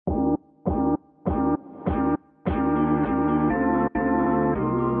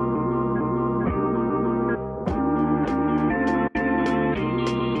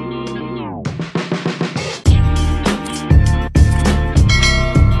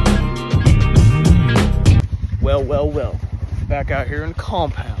back out here in the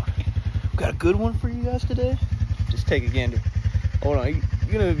compound. Got a good one for you guys today. Just take a gander. Hold on,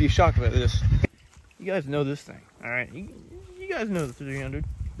 you're gonna be shocked about this. You guys know this thing, all right? You guys know the 300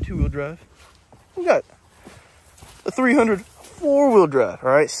 two-wheel drive. We got the 300 four-wheel drive, all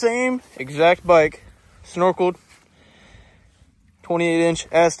right? Same exact bike, snorkeled, 28-inch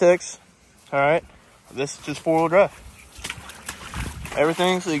Aztecs, all right? This is just four-wheel drive.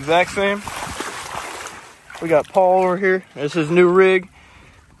 Everything's the exact same. We got Paul over here. This is new rig.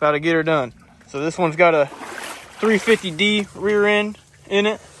 About to get her done. So this one's got a 350D rear end in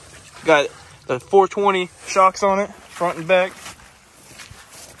it. Got the 420 shocks on it, front and back.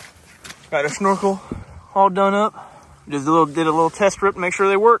 Got a snorkel all done up. Did a little test rip to make sure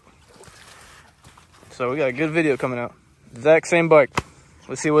they work. So we got a good video coming out. Exact same bike.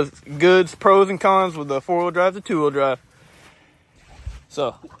 Let's see what's goods, pros and cons with the four-wheel drive to two-wheel drive.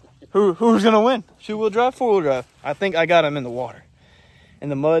 So who's gonna win? Two-wheel drive, four-wheel drive? I think I got him in the water. In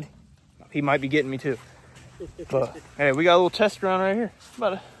the mud, he might be getting me too. But hey, we got a little test run right here.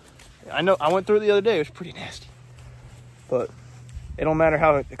 I know I went through it the other day. It was pretty nasty. But it don't matter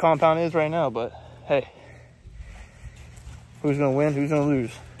how the compound is right now. But hey, who's gonna win? Who's gonna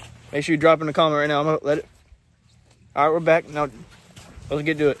lose? Make sure you drop in the comment right now. I'm gonna let it. All right, we're back now. Let's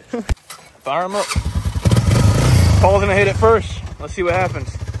get to it. Fire him up. Paul's gonna hit it first. Let's see what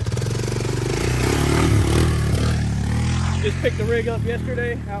happens. Just picked the rig up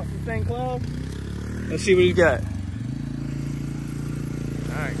yesterday out from St. Cloud. Let's see what he's got. All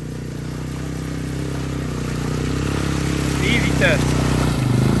right. Easy test.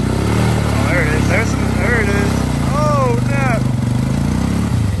 Oh, there it is. There it is. Oh,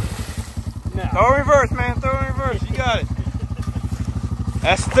 no. Throw in reverse, man. Throw in reverse. You got it.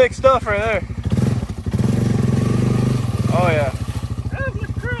 That's thick stuff right there. Oh, yeah.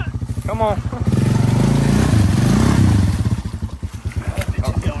 Come on.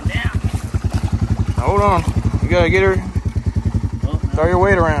 Hold on. You gotta get her. Well, throw your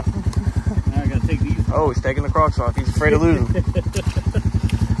weight around. Now I gotta take these. Oh, he's taking the Crocs off. He's afraid of losing. Dude,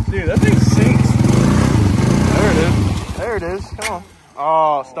 that thing sinks. There it is. There it is. Come on.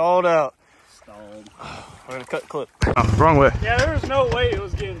 Oh, stalled out. Stalled. We're gonna cut the clip. Oh, wrong way. Yeah, there was no way it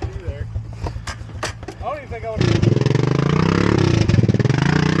was getting through there. I don't even think I would have.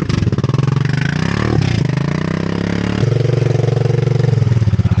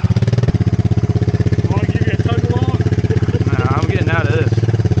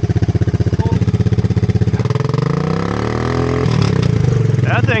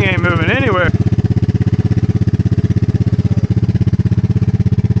 That thing ain't moving anywhere.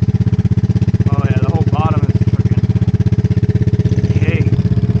 Oh yeah, the whole bottom is freaking hay.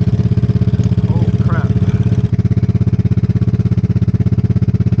 Oh crap.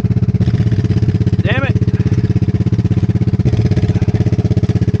 Damn it.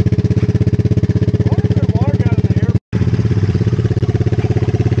 Why is there water down in the air?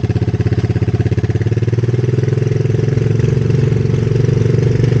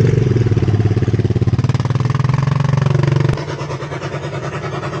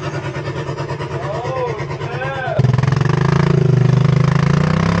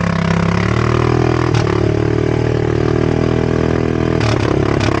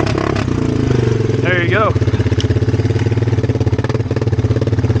 There you go.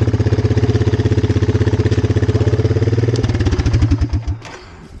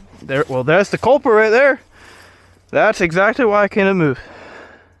 There, well, that's the culprit right there. That's exactly why I can't move.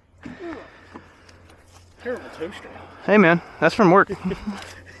 Terrible toaster. Hey man, that's from work.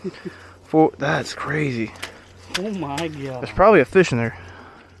 That's crazy. Oh my god. There's probably a fish in there.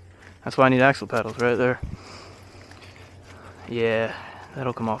 That's why I need axle paddles right there. Yeah,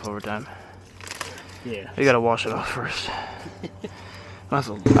 that'll come off over time. Yeah. You gotta wash it off first.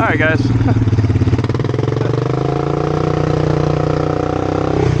 Alright guys.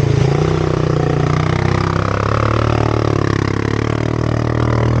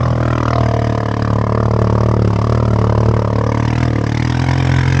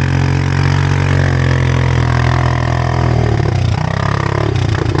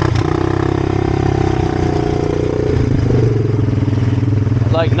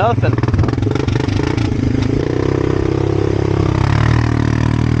 Like nothing.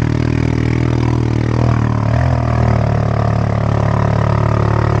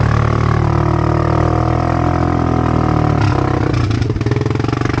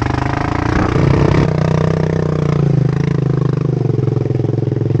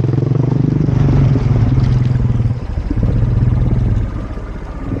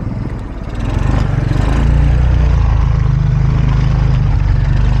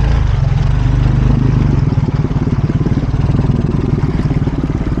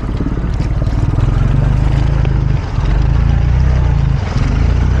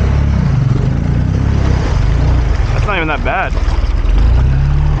 not bad.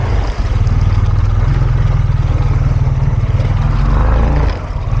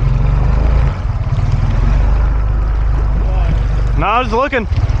 No, I was looking.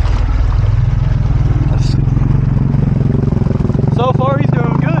 So far, he's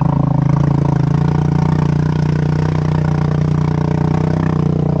doing good.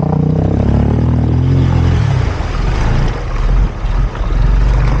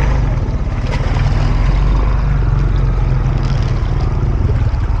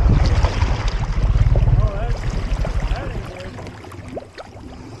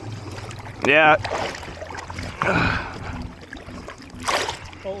 Yeah.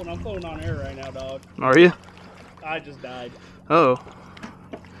 I'm floating on air right now, dog. Are you? I just died. Oh.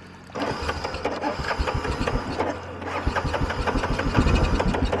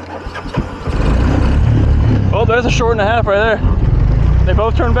 Oh, there's a short and a half right there. They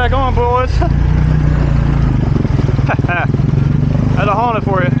both turned back on, boys. That's a Honda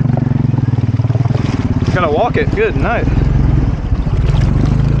for you. Gotta walk it. Good night.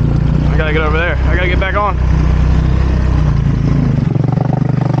 I gotta get over there. I gotta get back on.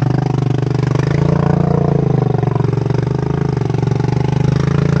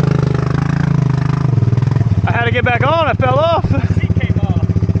 I had to get back on. I fell off. The seat came off.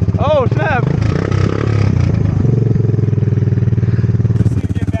 Oh, snap. The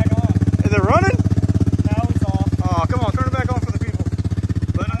seat get back on. Is it running? Now it's off. Oh, come on. Turn it back on for the people.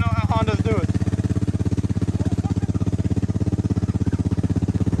 Let them know how Hondas do it.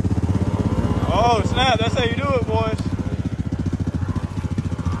 Oh, snap. That's how you do it, boys.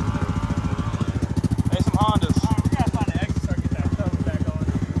 There's some Hondas. Oh, we gotta find an exit so I can get that cover back on.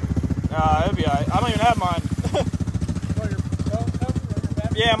 It'll be alright. I don't even have mine. What, your belt cover or your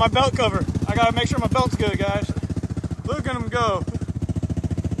back? Yeah, my belt cover. I gotta make sure my belt's good, guys. Look at them go.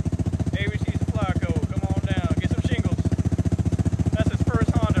 ABC Supply Co. Come on down. Get some shingles. That's his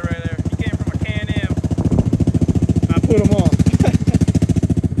first Honda right there. He came from a Can-Am. I put him on.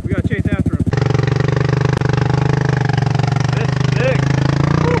 We gotta chase after him. This is big.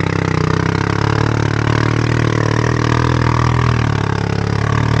 Woo.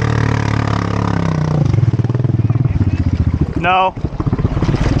 No.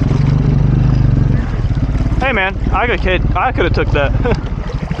 Hey man, I could have took that.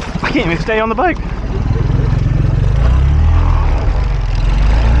 I can't even stay on the bike.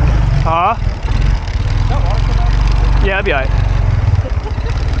 Huh? Yeah, it'd be alright.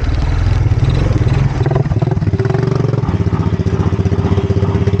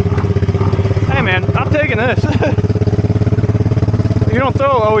 Hey man, I'm taking this. You don't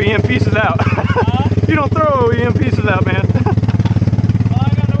throw OEM pieces out. You don't throw OEM pieces out, man. Well,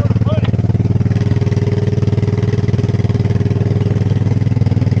 I got nowhere to put it.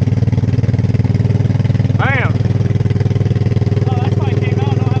 Bam. Oh, that's why it came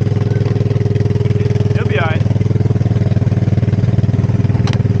out. No, It'll be alright.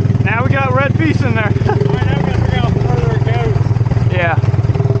 Now we got red piece in there. Alright, now we gotta figure out how further it goes. Yeah.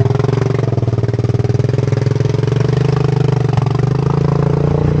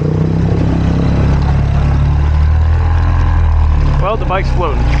 Well, the bike's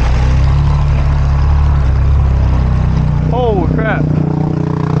floating. Holy crap.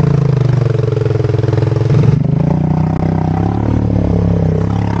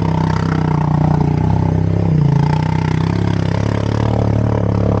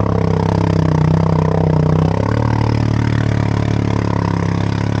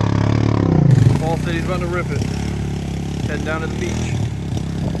 Paul said he's about to rip it. Heading down to the beach.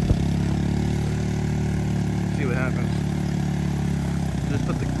 See what happens. Just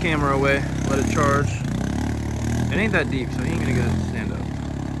put the camera away, let it charge. It ain't that deep, so he ain't gonna get it stand up.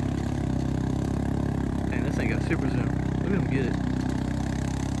 Man, this thing got super zoom. Look at him get it.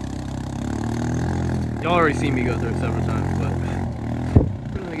 Y'all already seen me go through it several times, but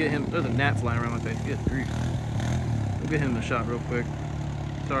we're gonna get him. There's a gnat flying around my face. Good grief. We'll get him a shot real quick.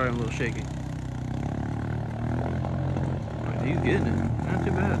 Sorry, I'm a little shaky. Alright, he's getting it. Not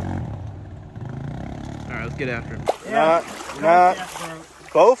too bad. Alright, let's get after him. Yeah. Not.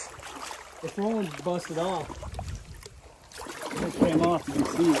 Both? The front one's busted off. It came off, you can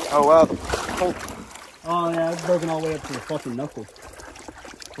see it. Oh wow. Oh yeah, it's broken all the way up to the fucking knuckle.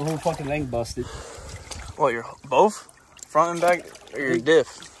 The whole fucking thing busted. What, your both? Front and back? Or your diff?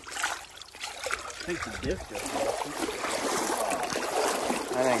 I think the diff just busted.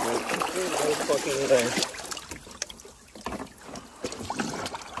 That ain't good. The whole fucking thing.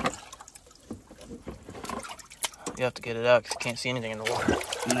 You have to get it out because you can't see anything in the water.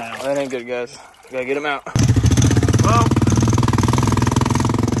 No. That ain't good, guys. Gotta get them out. Well,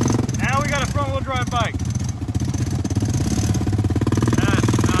 now we got a front wheel drive bike.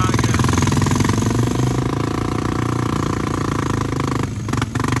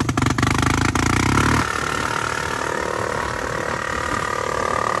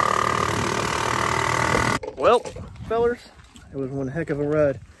 was one heck of a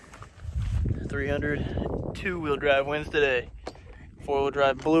ride. 300 two-wheel drive wins today. 4-wheel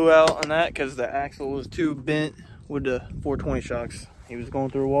drive blew out on that because the axle was too bent with the 420 shocks. He was going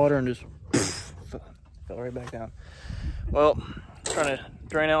through water and just fell right back down. Well, trying to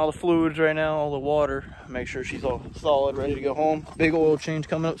drain out all the fluids right now, all the water, make sure she's all solid, ready to go home. Big oil change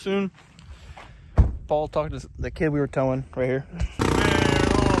coming up soon. Paul talked to the kid we were towing right here.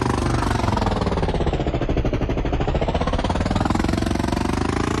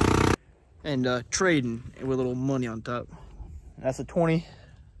 And trading with a little money on top. That's a 20.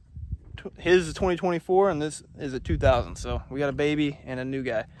 His is 2024 and this is a 2000. So we got a baby and a new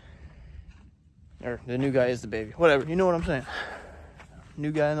guy. Or the new guy is the baby. Whatever, you know what I'm saying.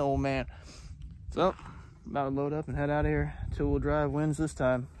 New guy and the old man. So, about to load up and head out of here. 2-wheel drive wins this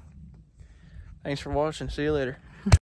time. Thanks for watching. See you later.